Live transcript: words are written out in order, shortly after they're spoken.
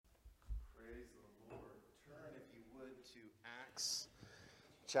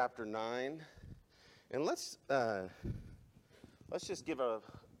chapter 9. And let's just give a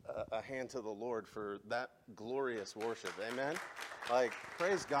hand to the Lord for that glorious worship. Amen.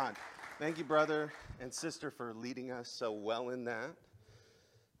 Praise God. Thank you, brother and sister, for leading us so well in that.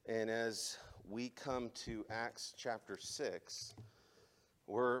 And as we come to Acts chapter 6,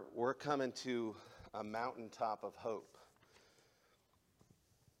 we're coming to a mountaintop of hope.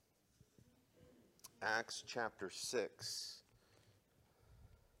 Acts chapter 6.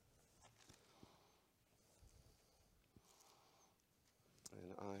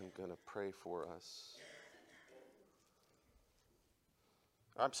 And I'm going to pray for us.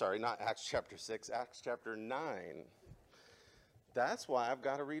 I'm sorry, not Acts chapter 6, Acts chapter 9. That's why I've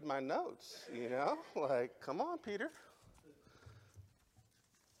got to read my notes, come on, Peter.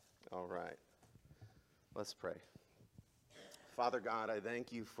 All right, let's pray. Father God, I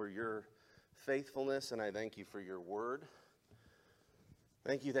thank you for your faithfulness, and I thank you for your word.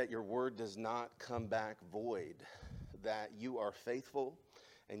 Thank you that your word does not come back void, that you are faithful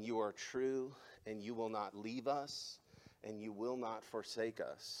and you are true and you will not leave us and you will not forsake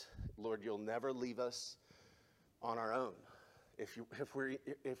us. Lord, you'll never leave us on our own. If we're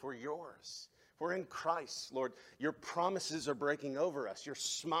yours, if we're in Christ, Lord, your promises are breaking over us. Your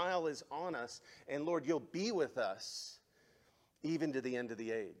smile is on us, and Lord, you'll be with us even to the end of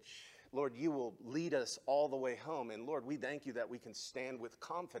the age. Lord, you will lead us all the way home. And Lord, we thank you that we can stand with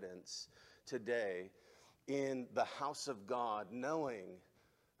confidence today in the house of God, knowing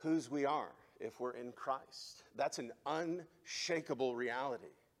whose we are if we're in Christ. That's an unshakable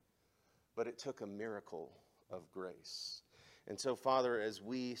reality. But it took a miracle of grace. And so, Father, as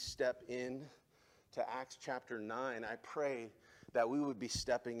we step in to Acts chapter 9, I pray that we would be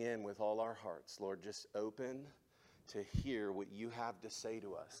stepping in with all our hearts, Lord, just open to hear what you have to say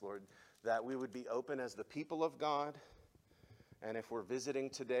to us, Lord, that we would be open as the people of God. And if we're visiting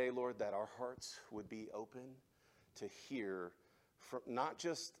today, Lord, that our hearts would be open to hear from not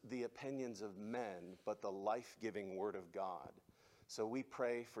just the opinions of men, but the life-giving word of God. So we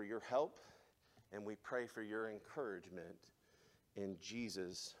pray for your help, and we pray for your encouragement in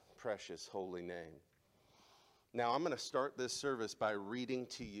Jesus' precious holy name. Now, I'm going to start this service by reading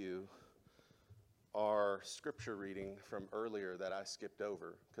to you our scripture reading from earlier that I skipped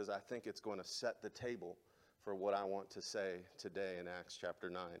over, because I think it's going to set the table for what I want to say today in Acts chapter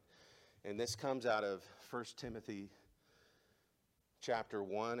 9. And this comes out of 1 Timothy chapter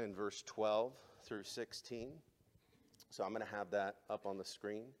 1 and verse 12 through 16. So I'm going to have that up on the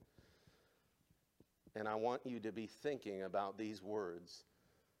screen. And I want you to be thinking about these words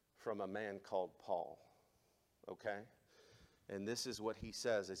from a man called Paul. Okay? And this is what he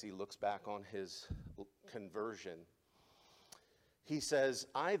says as he looks back on his conversion. He says,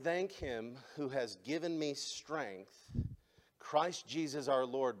 I thank him who has given me strength, Christ Jesus our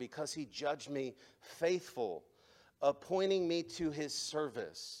Lord, because he judged me faithful, appointing me to his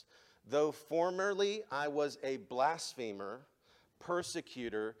service. Though formerly I was a blasphemer,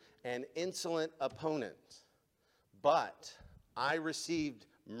 persecutor, and insolent opponent, but I received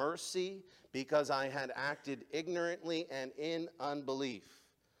mercy because I had acted ignorantly and in unbelief.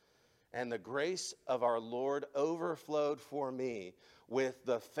 And the grace of our Lord overflowed for me with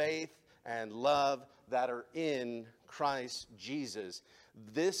the faith and love that are in Christ Jesus.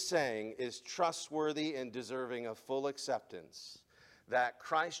 This saying is trustworthy and deserving of full acceptance, that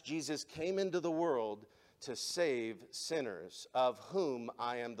Christ Jesus came into the world to save sinners, of whom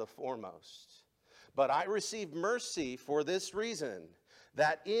I am the foremost. But I received mercy for this reason,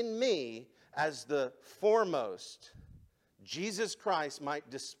 that in me, as the foremost, Jesus Christ might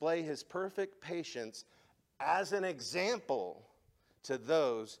display his perfect patience as an example to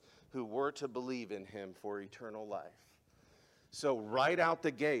those who were to believe in him for eternal life. So right out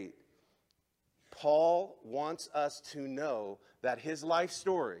the gate, Paul wants us to know that his life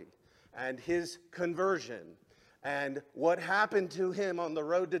story and his conversion and what happened to him on the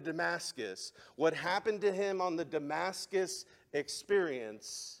road to Damascus, what happened to him on the Damascus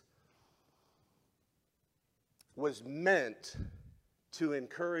experience, was meant to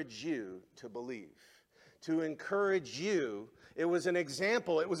encourage you to believe, to encourage you. It was an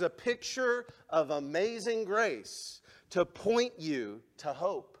example. It was a picture of amazing grace to point you to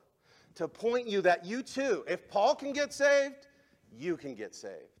hope, to point you that you too, if Paul can get saved, you can get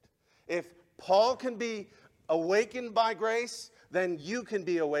saved. If Paul can be awakened by grace, then you can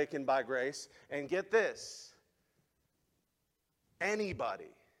be awakened by grace. And get this, anybody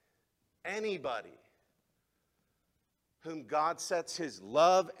whom God sets his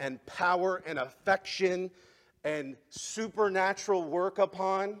love and power and affection and supernatural work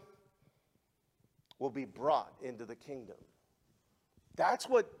upon will be brought into the kingdom. That's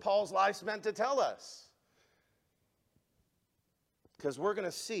what Paul's life's meant to tell us. Because we're going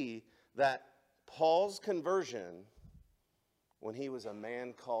to see that Paul's conversion, when he was a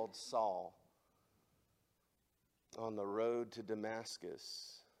man called Saul on the road to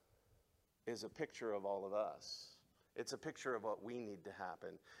Damascus, is a picture of all of us. It's a picture of what we need to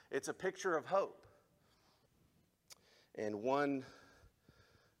happen. It's a picture of hope. And one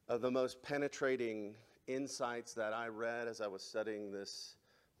of the most penetrating insights that I read as I was studying this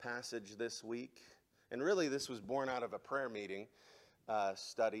passage this week, and really this was born out of a prayer meeting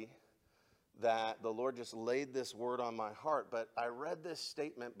study, that the Lord just laid this word on my heart. But I read this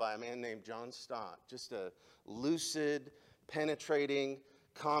statement by a man named John Stott, just a lucid, penetrating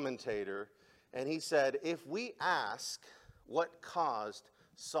commentator. And he said, if we ask what caused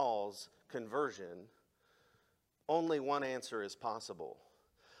Saul's conversion, only one answer is possible.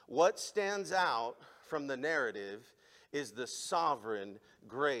 What stands out from the narrative is the sovereign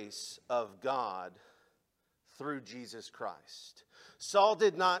grace of God through Jesus Christ. Saul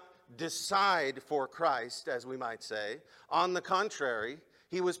did not decide for Christ, as we might say. On the contrary,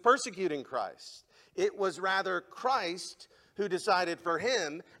 he was persecuting Christ. It was rather Christ who decided for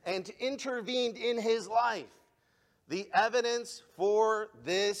him and intervened in his life. The evidence for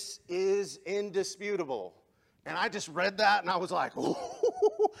this is indisputable. And I just read that and I was like, ooh.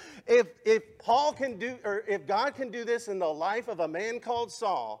 If Paul can do, or if God can do this in the life of a man called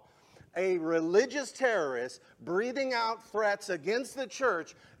Saul, a religious terrorist breathing out threats against the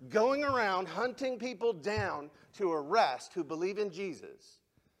church, going around hunting people down to arrest who believe in Jesus,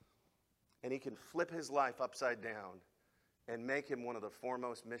 and he can flip his life upside down and make him one of the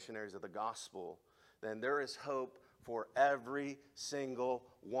foremost missionaries of the gospel, then there is hope for every single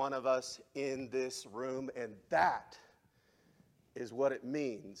one of us in this room. And that is what it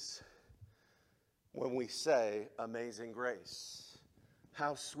means when we say amazing grace.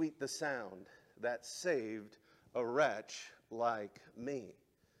 How sweet the sound that saved a wretch like me.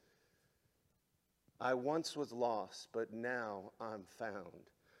 I once was lost, but now I'm found.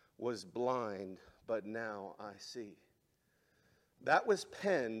 Was blind, but now I see. That was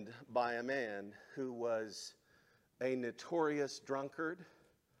penned by a man who was a notorious drunkard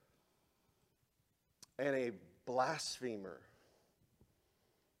and a blasphemer.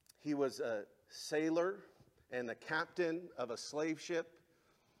 He was a sailor and the captain of a slave ship,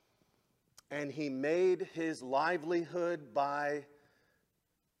 and he made his livelihood by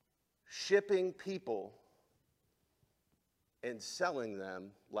shipping people and selling them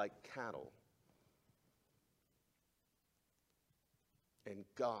like cattle. And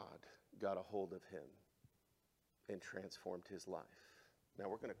God got a hold of him and transformed his life. Now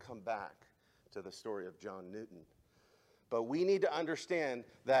we're going to come back to the story of John Newton. But we need to understand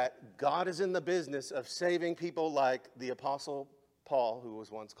that God is in the business of saving people like the Apostle Paul, who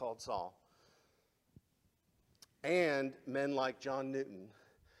was once called Saul, and men like John Newton.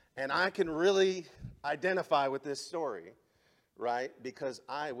 And I can really identify with this story, right? Because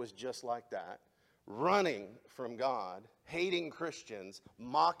I was just like that, running from God, hating Christians,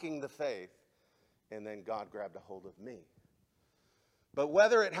 mocking the faith, and then God grabbed a hold of me. But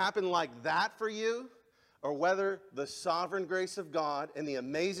whether it happened like that for you, or whether the sovereign grace of God and the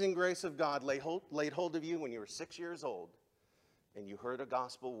amazing grace of God laid hold of you when you were 6 years old, and you heard a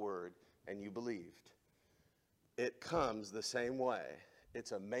gospel word and you believed, it comes the same way.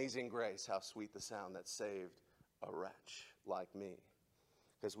 It's amazing grace, how sweet the sound that saved a wretch like me.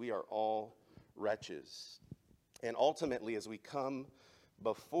 Because we are all wretches. And ultimately, as we come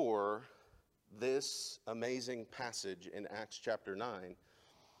before this amazing passage in Acts chapter 9,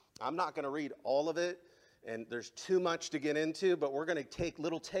 I'm not going to read all of it, and there's too much to get into, but we're going to take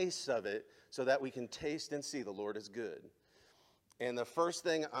little tastes of it so that we can taste and see the Lord is good. And the first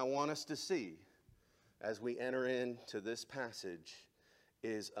thing I want us to see as we enter into this passage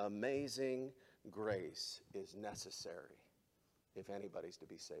is amazing grace is necessary if anybody's to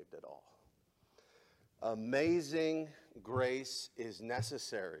be saved at all. Amazing grace is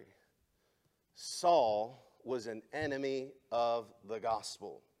necessary. Saul was an enemy of the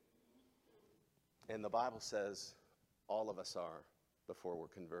gospel. And the Bible says all of us are before we're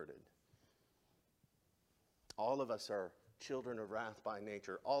converted. All of us are children of wrath by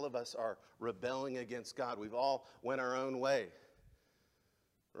nature. All of us are rebelling against God. We've all went our own way,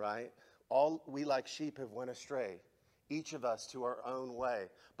 right? All we like sheep have went astray, each of us to our own way.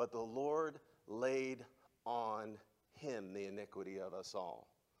 But the Lord laid on him the iniquity of us all.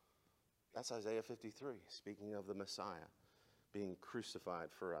 That's Isaiah 53, speaking of the Messiah being crucified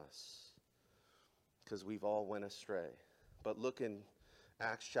for us, because we've all went astray. But look in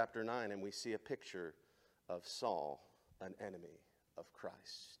Acts chapter 9, and we see a picture of Saul, an enemy of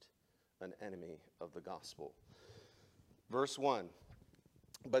Christ, an enemy of the gospel. Verse 1,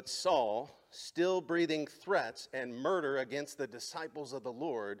 but Saul, still breathing threats and murder against the disciples of the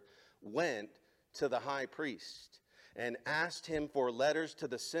Lord, went to the high priest and asked him for letters to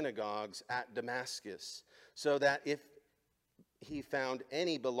the synagogues at Damascus, so that if he found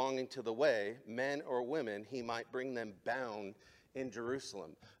any belonging to the way, men or women, he might bring them bound in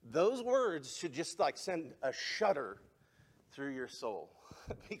Jerusalem. Those words should just like send a shudder through your soul,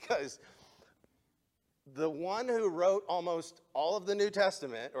 because the one who wrote almost all of the New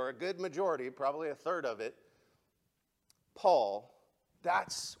Testament, or a good majority, probably a third of it, Paul,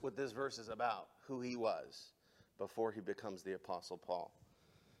 that's what this verse is about, who he was before he becomes the Apostle Paul.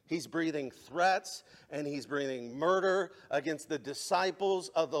 He's breathing threats and he's breathing murder against the disciples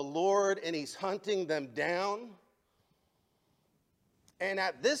of the Lord, and he's hunting them down. And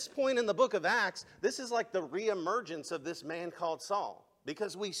at this point in the book of Acts, this is like the reemergence of this man called Saul,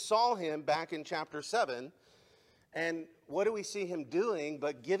 because we saw him back in chapter 7. And what do we see him doing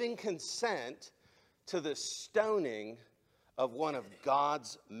but giving consent to the stoning of one of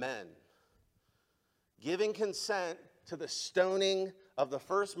God's men? Giving consent to the stoning of the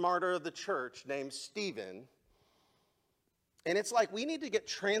first martyr of the church named Stephen. And it's like we need to get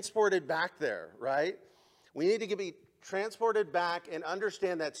transported back there, right? We need to be transported back and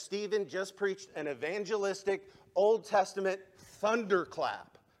understand that Stephen just preached an evangelistic Old Testament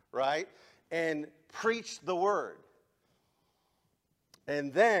thunderclap, right? And preached the word.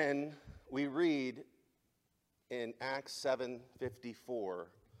 And then we read in Acts 7:54,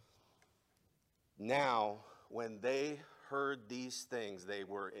 now when they heard these things, they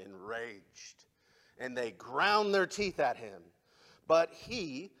were enraged, and they ground their teeth at him. But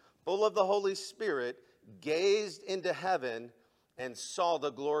he, full of the Holy Spirit, gazed into heaven and saw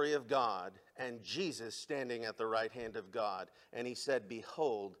the glory of God and Jesus standing at the right hand of God. And he said,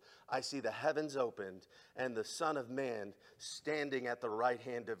 behold, I see the heavens opened and the Son of Man standing at the right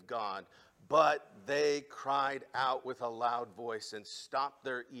hand of God. But they cried out with a loud voice and stopped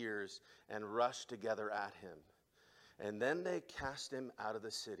their ears and rushed together at him. And then they cast him out of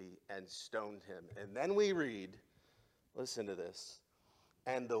the city and stoned him. And then we read, listen to this,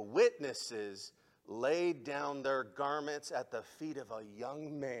 and the witnesses laid down their garments at the feet of a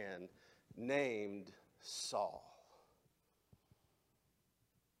young man named Saul.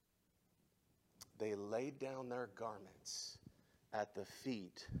 They laid down their garments at the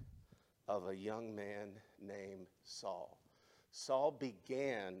feet of a young man named Saul. Saul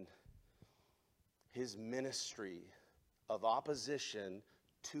began his ministry of opposition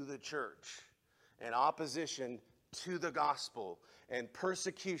to the church and opposition to the gospel and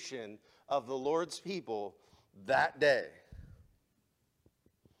persecution of the Lord's people that day.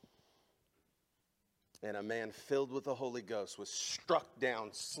 And a man filled with the Holy Ghost was struck down,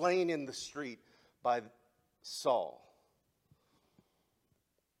 slain in the street by Saul.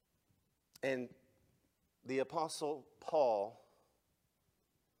 And the Apostle Paul,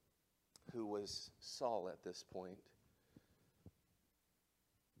 who was Saul at this point,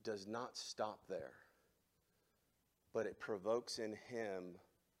 does not stop there, but it provokes in him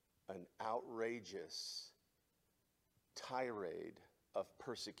an outrageous tirade of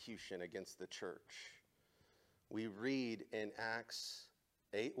persecution against the church. We read in Acts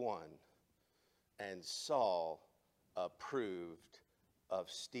 8:1, and Saul approved of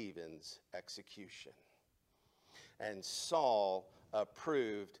Stephen's execution. And Saul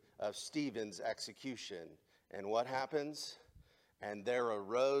approved of Stephen's execution. And what happens? And there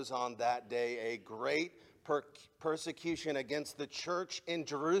arose on that day a great persecution against the church in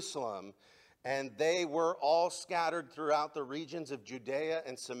Jerusalem, and they were all scattered throughout the regions of Judea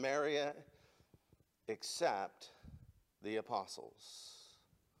and Samaria, except the apostles.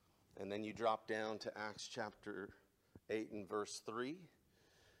 And then you drop down to Acts chapter 8 and verse 3,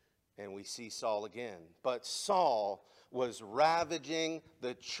 and we see Saul again. But Saul was ravaging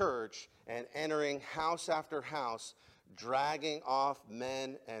the church and entering house after house, dragging off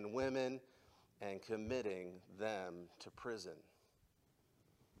men and women and committing them to prison.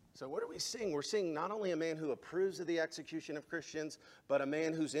 So what are we seeing? We're seeing not only a man who approves of the execution of Christians, but a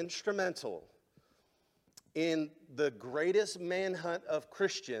man who's instrumental in the greatest manhunt of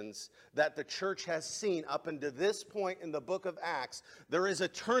Christians that the church has seen up until this point in the book of Acts. There is a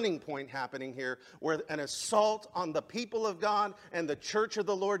turning point happening here where an assault on the people of God and the church of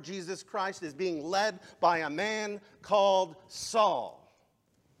the Lord Jesus Christ is being led by a man called Saul.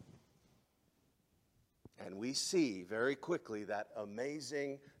 And we see very quickly that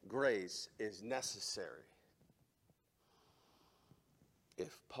amazing grace is necessary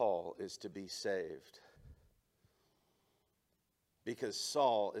if Paul is to be saved. Because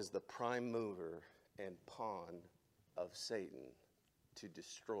Saul is the prime mover and pawn of Satan to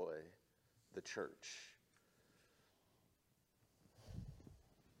destroy the church.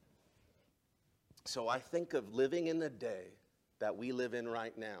 So I think of living in the day that we live in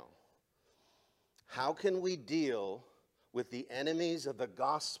right now. How can we deal with the enemies of the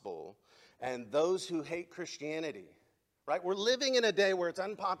gospel and those who hate Christianity? Right? We're living in a day where it's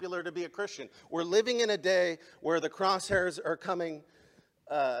unpopular to be a Christian. We're living in a day where the crosshairs are coming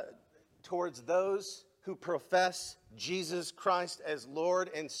towards those who profess Jesus Christ as Lord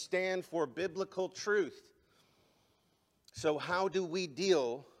and stand for biblical truth. So how do we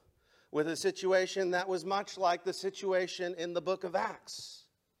deal with a situation that was much like the situation in the book of Acts?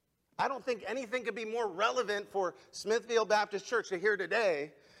 I don't think anything could be more relevant for Smithfield Baptist Church to hear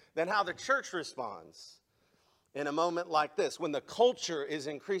today than how the church responds in a moment like this, when the culture is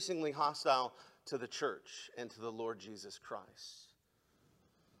increasingly hostile to the church and to the Lord Jesus Christ.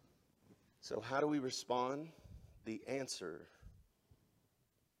 So how do we respond? The answer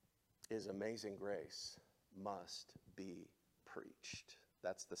is amazing grace must be preached.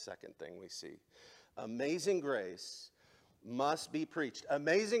 That's the second thing we see. Amazing grace must be preached.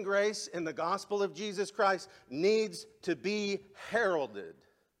 Amazing grace in the gospel of Jesus Christ needs to be heralded.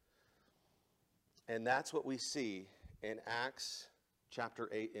 And that's what we see in Acts chapter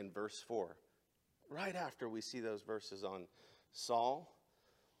 8 in verse 4. Right after we see those verses on Saul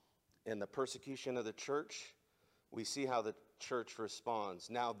and the persecution of the church, we see how the church responds.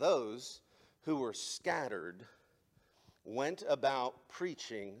 Now those who were scattered went about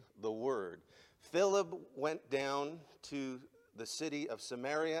preaching the word. Philip went down to the city of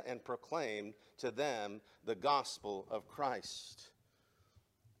Samaria and proclaimed to them the gospel of Christ.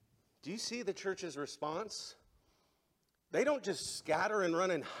 Do you see the church's response? They don't just scatter and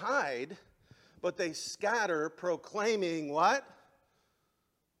run and hide, but they scatter proclaiming what?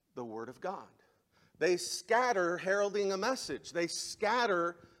 The word of God. They scatter heralding a message. They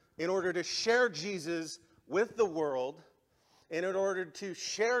scatter in order to share Jesus with the world, and in order to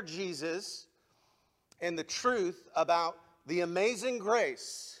share Jesus and the truth about the amazing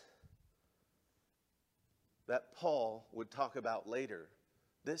grace that Paul would talk about later.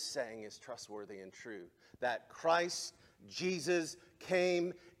 This saying is trustworthy and true, that Christ Jesus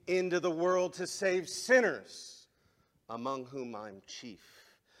came into the world to save sinners, among whom I'm chief.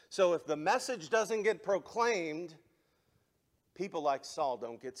 So if the message doesn't get proclaimed, people like Saul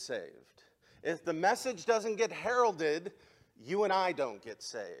don't get saved. If the message doesn't get heralded, you and I don't get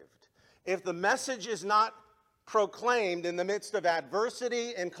saved. If the message is not proclaimed in the midst of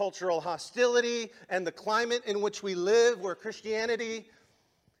adversity and cultural hostility and the climate in which we live, where Christianity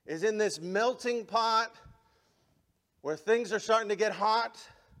is in this melting pot, where things are starting to get hot,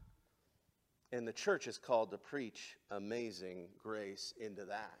 and the church is called to preach amazing grace into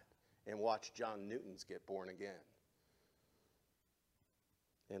that and watch John Newtons get born again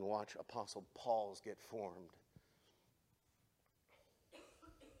and watch Apostle Paul's get formed.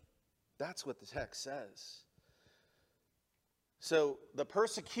 That's what the text says. So the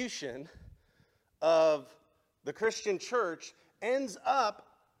persecution of the Christian church ends up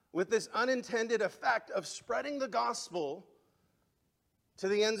with this unintended effect of spreading the gospel to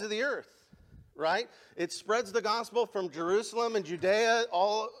the ends of the earth, right? It spreads the gospel from Jerusalem and Judea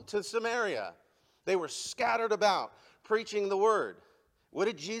all to Samaria. They were scattered about, preaching the word. What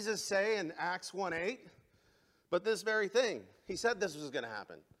did Jesus say in Acts 1:8? But this very thing. He said this was going to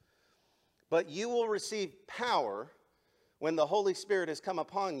happen. But you will receive power when the Holy Spirit has come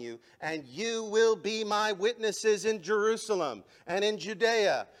upon you, and you will be my witnesses in Jerusalem and in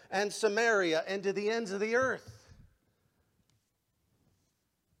Judea and Samaria and to the ends of the earth.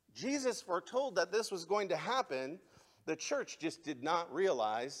 Jesus foretold that this was going to happen. The church just did not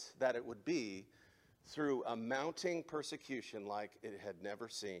realize that it would be through a mounting persecution like it had never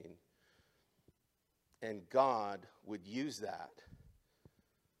seen. And God would use that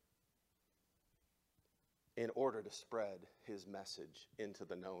in order to spread his message into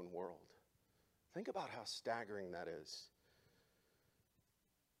the known world. Think about how staggering that is.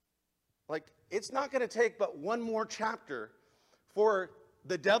 Like, it's not going to take but one more chapter for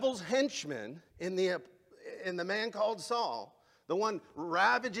the devil's henchman in the man called Saul, the one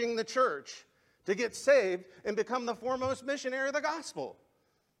ravaging the church, to get saved and become the foremost missionary of the gospel.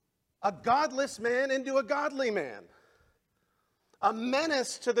 A godless man into a godly man. A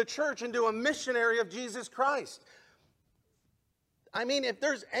menace to the church into a missionary of Jesus Christ. I mean, if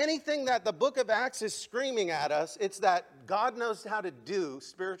there's anything that the book of Acts is screaming at us, it's that God knows how to do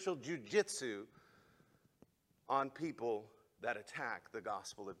spiritual jujitsu on people that attack the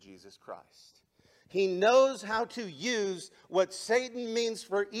gospel of Jesus Christ. He knows how to use what Satan means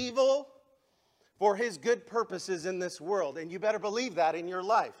for evil for his good purposes in this world. And you better believe that in your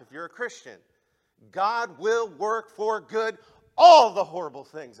life if you're a Christian. God will work for good all the horrible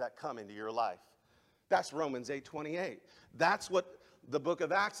things that come into your life. That's Romans 8:28. That's what the book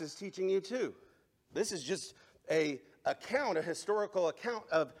of Acts is teaching you too. This is just a historical account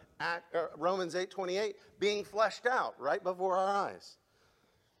of Romans 8:28 being fleshed out right before our eyes.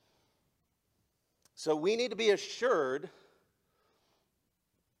 So we need to be assured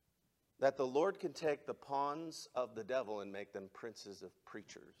that the Lord can take the pawns of the devil and make them princes of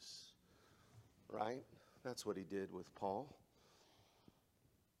preachers. Right? That's what he did with Paul.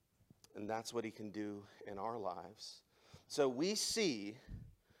 And that's what he can do in our lives. So we see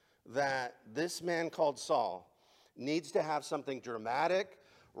that this man called Saul needs to have something dramatic,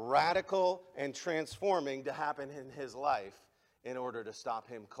 radical, and transforming to happen in his life in order to stop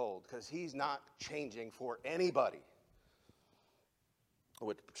him cold, because he's not changing for anybody.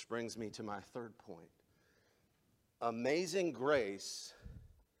 Which brings me to my third point. Amazing grace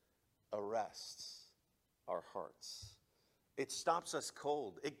arrests our hearts. It stops us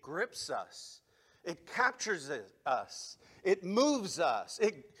cold. It grips us. It captures us. It moves us.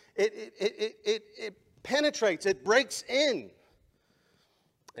 It penetrates. It breaks in.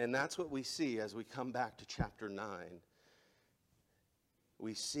 And that's what we see as we come back to chapter 9.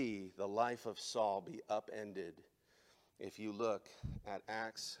 We see the life of Saul be upended. If you look at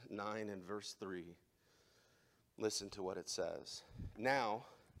Acts 9 and verse 3, listen to what it says. Now,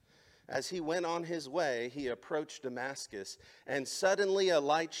 as he went on his way, he approached Damascus, and suddenly a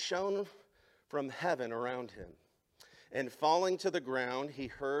light shone from heaven around him. And falling to the ground, he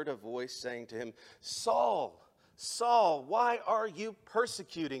heard a voice saying to him, Saul, Saul, why are you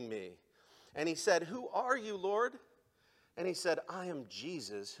persecuting me? And he said, Who are you, Lord? And he said, I am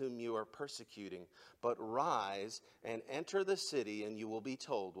Jesus whom you are persecuting. But rise and enter the city, and you will be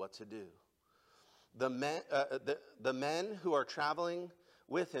told what to do. The men who are traveling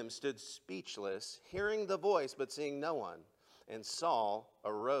with him stood speechless, hearing the voice but seeing no one. And Saul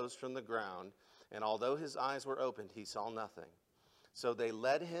arose from the ground, and although his eyes were opened, he saw nothing. So they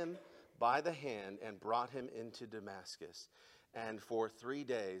led him by the hand and brought him into Damascus. And for 3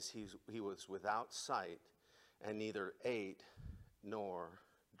 days he was without sight, and neither ate nor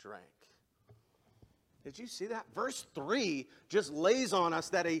drank. Did you see that? Verse 3 just lays on us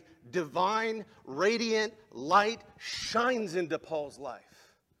that a divine, radiant light shines into Paul's life.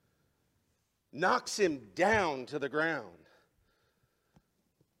 Knocks him down to the ground.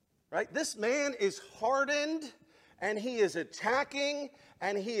 Right? This man is hardened, and he is attacking,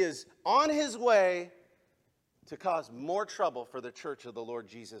 and he is on his way to cause more trouble for the church of the Lord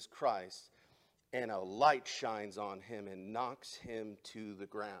Jesus Christ. And a light shines on him and knocks him to the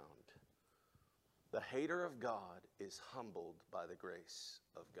ground. The hater of God is humbled by the grace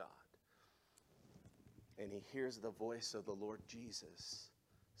of God. And he hears the voice of the Lord Jesus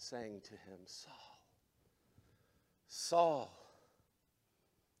saying to him, Saul, Saul,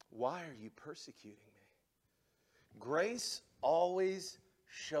 why are you persecuting me? Grace always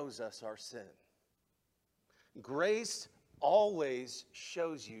shows us our sin. Grace always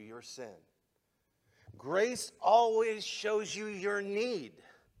shows you your sin. Grace always shows you your need.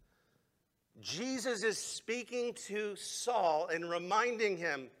 Jesus is speaking to Saul and reminding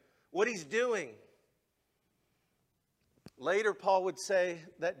him what he's doing. Later, Paul would say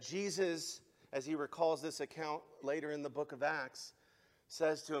that Jesus, as he recalls this account later in the book of Acts,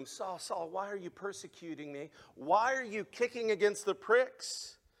 says to him, Saul, Saul, why are you persecuting me? Why are you kicking against the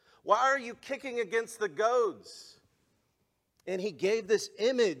pricks? Why are you kicking against the goads? And he gave this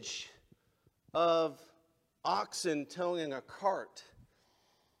image of oxen towing a cart.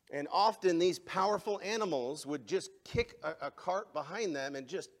 And often these powerful animals would just kick a cart behind them and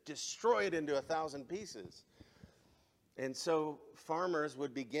just destroy it into 1,000 pieces. And so farmers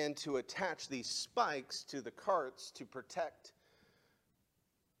would begin to attach these spikes to the carts to protect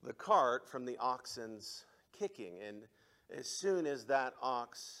the cart from the oxen's kicking. And as soon as that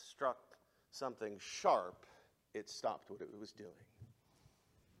ox struck something sharp, it stopped what it was doing.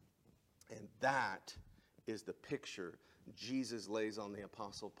 And that is the picture Jesus lays on the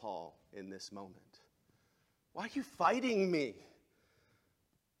Apostle Paul in this moment. Why are you fighting me?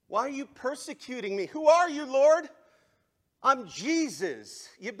 Why are you persecuting me? Who are you, Lord? I'm Jesus.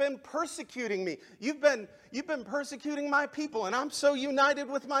 You've been persecuting me. You've been persecuting my people, and I'm so united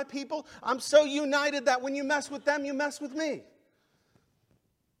with my people. I'm so united that when you mess with them, you mess with me.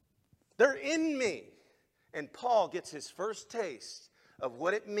 They're in me. And Paul gets his first taste of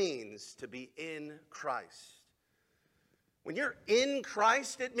what it means to be in Christ. When you're in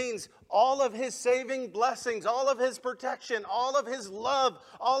Christ, it means all of his saving blessings, all of his protection, all of his love,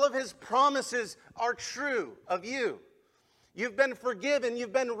 all of his promises are true of you. You've been forgiven,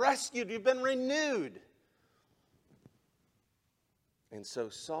 you've been rescued, you've been renewed. And so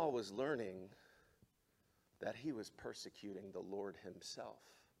Saul was learning that he was persecuting the Lord himself.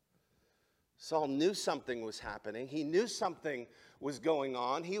 Saul knew something was happening. He knew something was going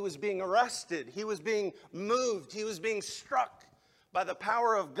on. He was being arrested. He was being moved. He was being struck by the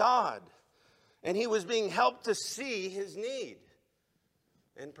power of God. And he was being helped to see his need.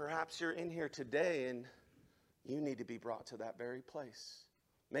 And perhaps you're in here today and you need to be brought to that very place.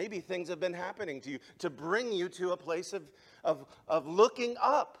 Maybe things have been happening to you to bring you to a place of looking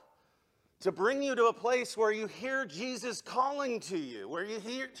up. To bring you to a place where you hear Jesus calling to you, where you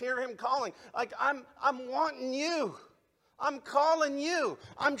hear him calling. Like, I'm wanting you. I'm calling you.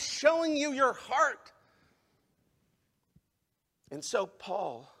 I'm showing you your heart. And so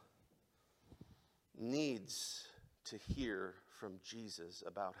Paul needs to hear from Jesus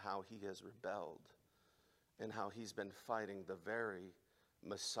about how he has rebelled and how he's been fighting the very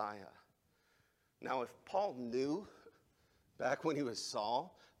Messiah. Now, if Paul knew back when he was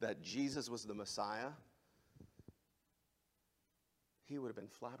Saul that Jesus was the Messiah, he would have been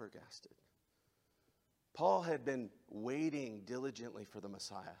flabbergasted. Paul had been waiting diligently for the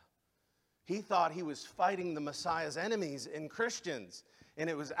Messiah. He thought he was fighting the Messiah's enemies in Christians,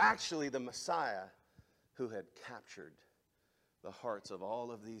 and it was actually the Messiah who had captured the hearts of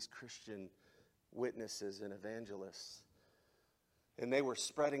all of these Christian witnesses and evangelists. And they were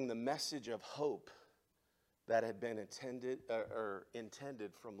spreading the message of hope that had been intended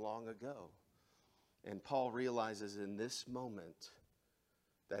from long ago. And Paul realizes in this moment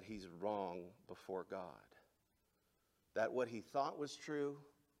that he's wrong before God. That what he thought was true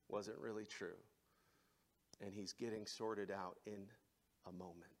wasn't really true. And he's getting sorted out in a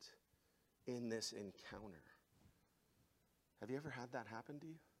moment, in this encounter. Have you ever had that happen to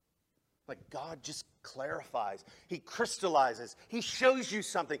you? Like, God just clarifies. He crystallizes. He shows you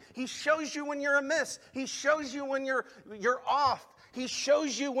something. He shows you when you're amiss. He shows you when you're off. He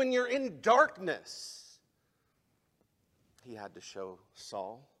shows you when you're in darkness. He had to show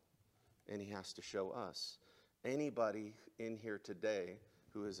Saul, and he has to show us. Anybody in here today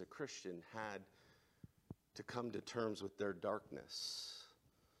who is a Christian had to come to terms with their darkness.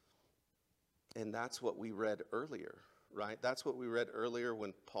 And that's what we read earlier, right? That's what we read earlier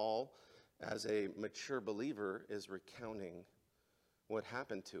when Paul, as a mature believer, is recounting what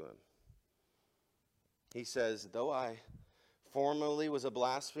happened to him. He says, though I formerly was a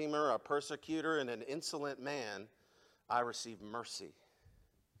blasphemer, a persecutor, and an insolent man, I received mercy.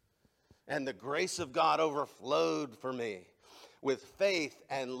 And the grace of God overflowed for me with faith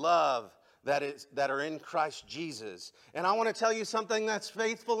and love that are in Christ Jesus. And I want to tell you something that's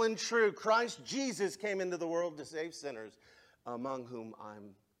faithful and true. Christ Jesus came into the world to save sinners, among whom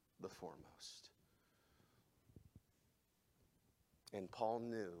I'm the foremost. And Paul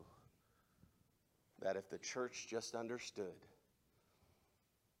knew that if the church just understood,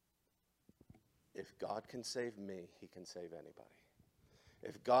 if God can save me, he can save anybody.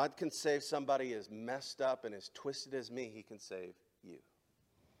 If God can save somebody as messed up and as twisted as me, he can save you.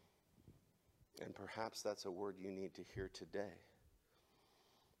 And perhaps that's a word you need to hear today.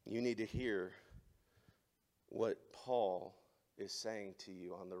 You need to hear what Paul is saying to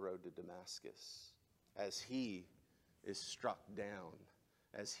you on the road to Damascus as he is struck down,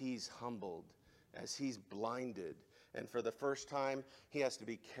 as he's humbled, as he's blinded. And for the first time, he has to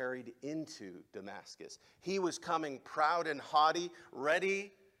be carried into Damascus. He was coming proud and haughty,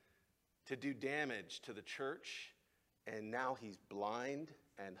 ready to do damage to the church. And now he's blind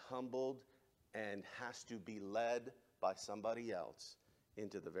and humbled and has to be led by somebody else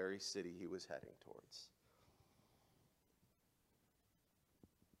into the very city he was heading towards.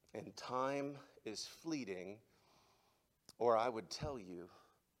 And time is fleeting, or I would tell you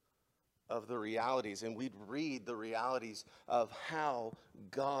of the realities, and we'd read the realities of how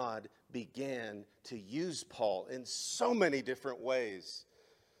God began to use Paul in so many different ways.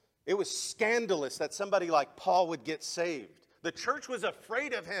 It was scandalous that somebody like Paul would get saved. The church was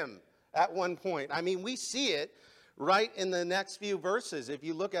afraid of him at one point. I mean, we see it right in the next few verses. If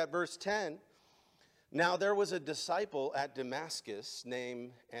you look at verse 10, now there was a disciple at Damascus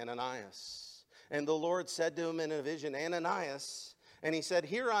named Ananias. And the Lord said to him in a vision, Ananias. And he said,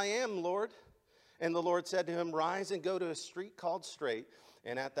 here I am, Lord. And the Lord said to him, rise and go to a street called Straight,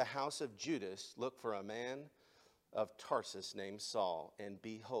 and at the house of Judas look for a man of Tarsus named Saul. And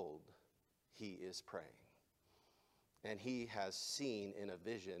behold, he is praying. And he has seen in a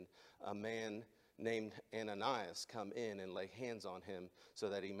vision a man named Ananias come in and lay hands on him so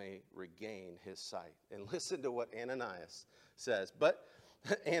that he may regain his sight. And listen to what Ananias says. But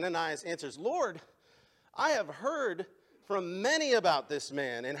Ananias answers, Lord, I have heard from many about this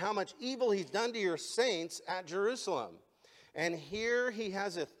man and how much evil he's done to your saints at Jerusalem. And here he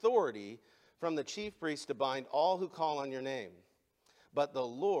has authority from the chief priest to bind all who call on your name. But the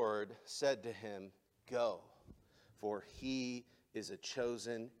Lord said to him, go, for he is a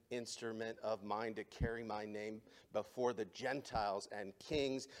chosen instrument of mine to carry my name before the Gentiles and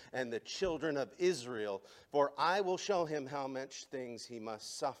kings and the children of Israel. For I will show him how much things he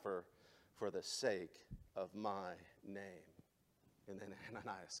must suffer for the sake of my name. And then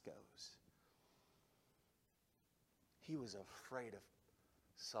Ananias goes. He was afraid of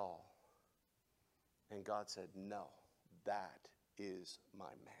Saul. And God said, no, that is my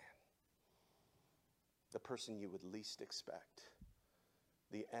man. The person you would least expect.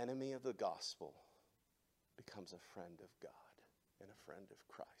 The enemy of the gospel becomes a friend of God and a friend of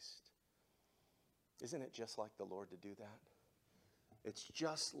Christ. Isn't it just like the Lord to do that? It's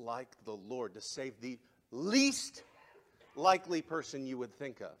just like the Lord to save the least likely person you would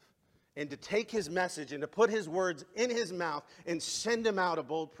think of, and to take his message and to put his words in his mouth and send him out a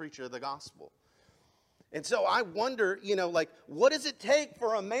bold preacher of the gospel. And so I wonder, what does it take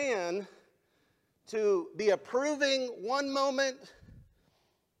for a man to be approving one moment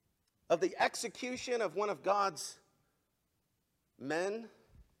of the execution of one of God's men,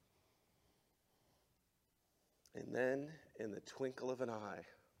 and then in the twinkle of an eye,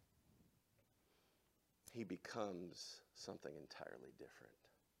 he becomes something entirely different.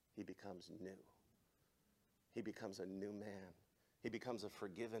 He becomes new. He becomes a new man. He becomes a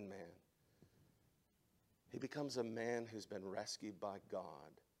forgiven man. He becomes a man who's been rescued by God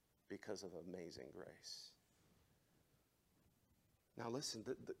because of amazing grace. Now listen,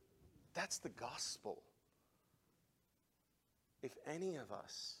 that's the gospel. If any of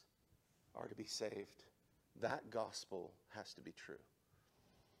us are to be saved, that gospel has to be true.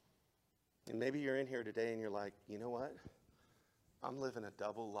 And maybe you're in here today and you're like, you know what? I'm living a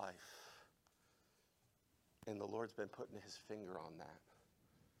double life. And the Lord's been putting his finger on that.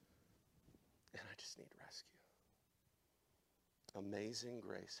 And I just need rescue. Amazing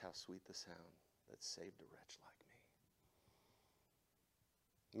grace, how sweet the sound that saved a wretch like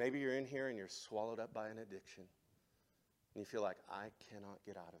me. Maybe you're in here and you're swallowed up by an addiction. And you feel like, I cannot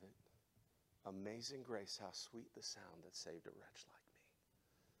get out of it. Amazing grace, how sweet the sound that saved a wretch like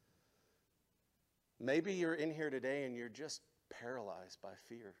me. Maybe you're in here today and you're just paralyzed by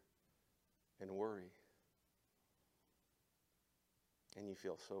fear and worry. And you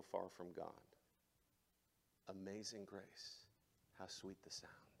feel so far from God. Amazing grace, how sweet the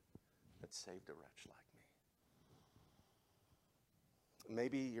sound that saved a wretch like me.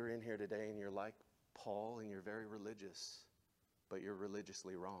 Maybe you're in here today and you're like Paul and you're very religious, but you're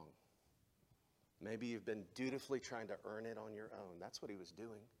religiously wrong. Maybe you've been dutifully trying to earn it on your own. That's what he was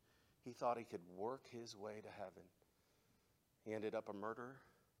doing. He thought he could work his way to heaven. He ended up a murderer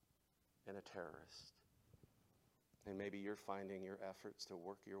and a terrorist. And maybe you're finding your efforts to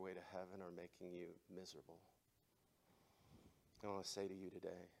work your way to heaven are making you miserable. I want to say to you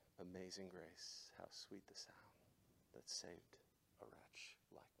today, amazing grace, how sweet the sound that saved a wretch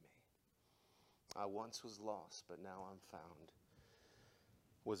like me. I once was lost, but now I'm found.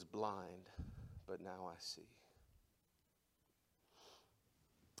 Was blind, but now I see.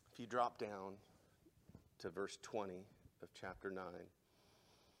 If you drop down to verse 20 of chapter 9,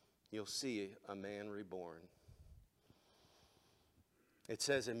 you'll see a man reborn. It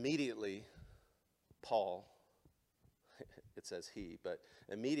says immediately, Paul, it says he, but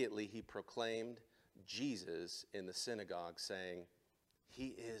immediately he proclaimed Jesus in the synagogue, saying, he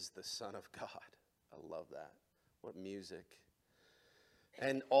is the Son of God. I love that. What music.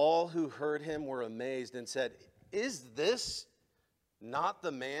 And all who heard him were amazed and said, is this not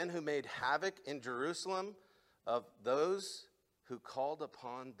the man who made havoc in Jerusalem of those who called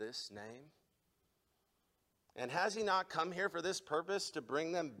upon this name? And has he not come here for this purpose, to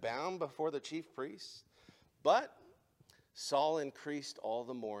bring them bound before the chief priests? But Saul increased all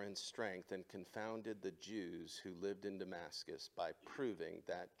the more in strength and confounded the Jews who lived in Damascus by proving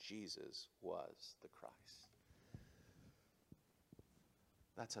that Jesus was the Christ.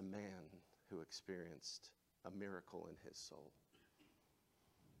 That's a man who experienced a miracle in his soul.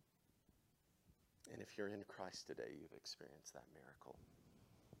 And if you're in Christ today, you've experienced that miracle.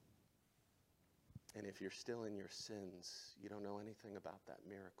 And if you're still in your sins, you don't know anything about that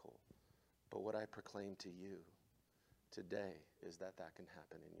miracle. But what I proclaim to you today is that that can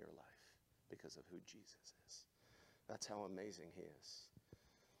happen in your life because of who Jesus is. That's how amazing he is.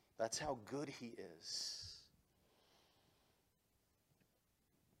 That's how good he is.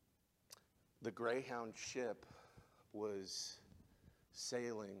 The Greyhound ship was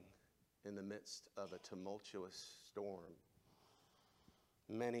sailing in the midst of a tumultuous storm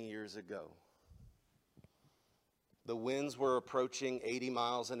many years ago. The winds were approaching 80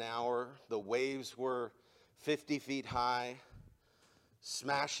 miles an hour. The waves were 50 feet high,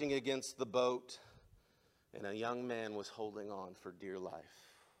 smashing against the boat, and a young man was holding on for dear life.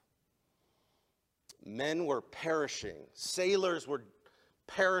 Men were perishing. Sailors were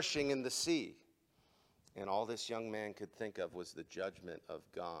perishing in the sea. And all this young man could think of was the judgment of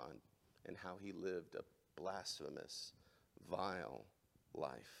God and how he lived a blasphemous, vile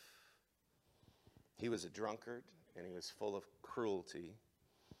life. He was a drunkard, and he was full of cruelty,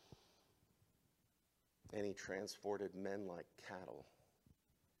 and he transported men like cattle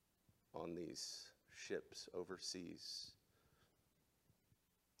on these ships overseas,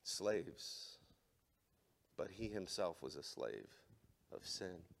 slaves, but he himself was a slave of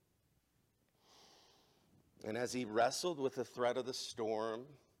sin. And as he wrestled with the threat of the storm,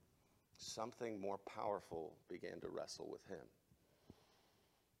 something more powerful began to wrestle with him.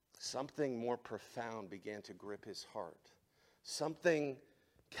 Something more profound began to grip his heart. Something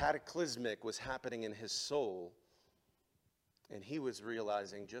cataclysmic was happening in his soul. And he was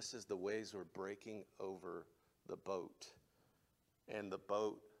realizing, just as the waves were breaking over the boat, and the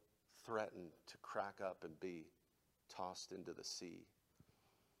boat threatened to crack up and be tossed into the sea,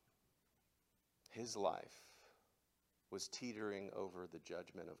 his life was teetering over the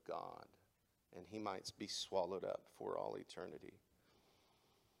judgment of God, and he might be swallowed up for all eternity.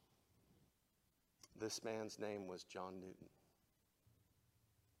 This man's name was John Newton.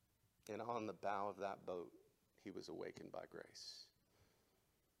 And on the bow of that boat, he was awakened by grace.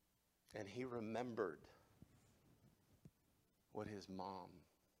 And he remembered what his mom,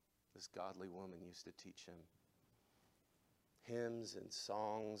 this godly woman, used to teach him. Hymns and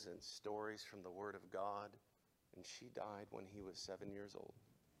songs and stories from the Word of God. And she died when he was 7 years old.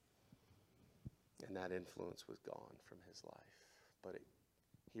 And that influence was gone from his life. But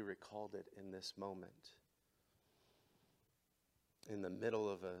he recalled it in this moment, in the middle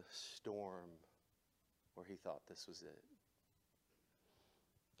of a storm where he thought this was it.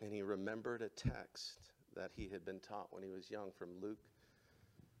 And he remembered a text that he had been taught when he was young from Luke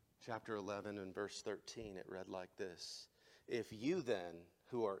chapter 11 and verse 13. It read like this: "If you then,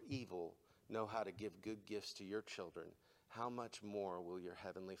 who are evil, know how to give good gifts to your children, how much more will your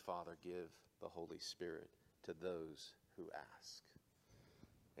heavenly Father give the Holy Spirit to those who ask?"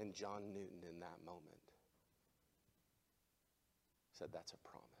 And John Newton in that moment said, that's a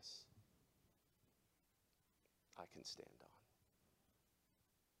promise I can stand on.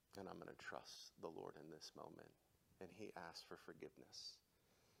 And I'm going to trust the Lord in this moment. And he asked for forgiveness.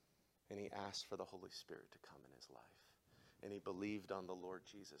 And he asked for the Holy Spirit to come in his life. And he believed on the Lord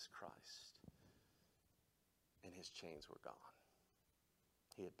Jesus Christ. And his chains were gone.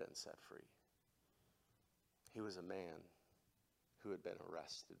 He had been set free. He was a man who had been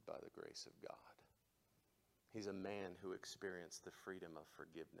arrested by the grace of God. He's a man who experienced the freedom of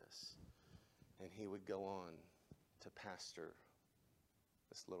forgiveness. And he would go on to pastor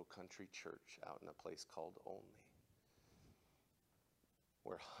this little country church out in a place called Olney,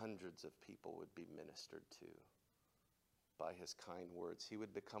 where hundreds of people would be ministered to by his kind words. He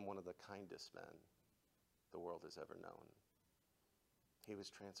would become one of the kindest men the world has ever known. He was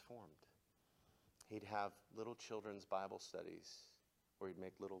transformed. He'd have little children's Bible studies where he'd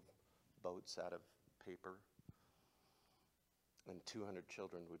make little boats out of paper. And 200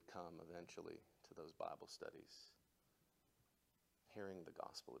 children would come eventually to those Bible studies, hearing the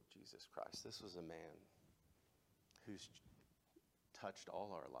gospel of Jesus Christ. This was a man who's touched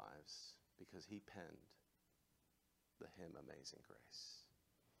all our lives because he penned the hymn Amazing Grace.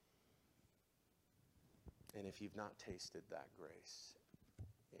 And if you've not tasted that grace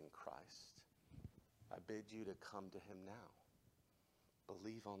in Christ, I bid you to come to him now.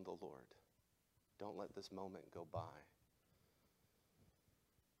 Believe on the Lord. Don't let this moment go by.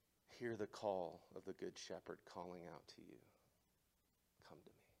 Hear the call of the Good Shepherd calling out to you. Come to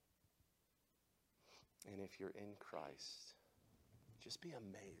me. And if you're in Christ, just be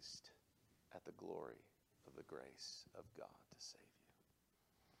amazed at the glory of the grace of God to save you.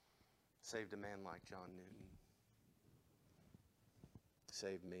 Saved a man like John Newton.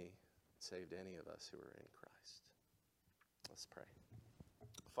 Saved me. Saved any of us who are in Christ. Let's pray.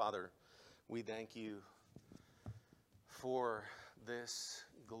 Father, we thank you for this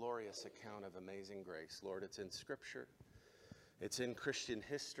glorious account of amazing grace. Lord, it's in Scripture, it's in Christian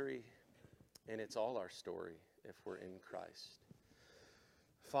history, and it's all our story if we're in Christ.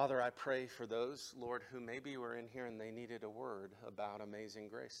 Father, I pray for those, Lord, who maybe were in here and they needed a word about amazing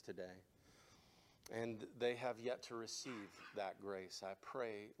grace today, and they have yet to receive that grace. I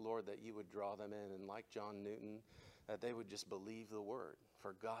pray, Lord, that you would draw them in, and like John Newton, that they would just believe the word.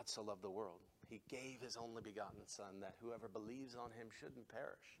 For God so loved the world, he gave his only begotten Son, that whoever believes on him shouldn't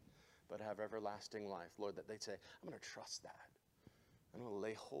perish, but have everlasting life. Lord, that they'd say, I'm going to trust that. I'm going to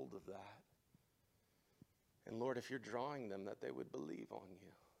lay hold of that. And Lord, if you're drawing them, that they would believe on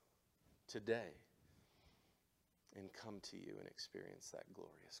you today and come to you and experience that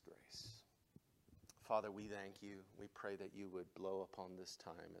glorious grace. Father, we thank you. We pray that you would blow upon this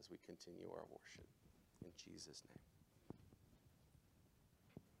time as we continue our worship. In Jesus' name.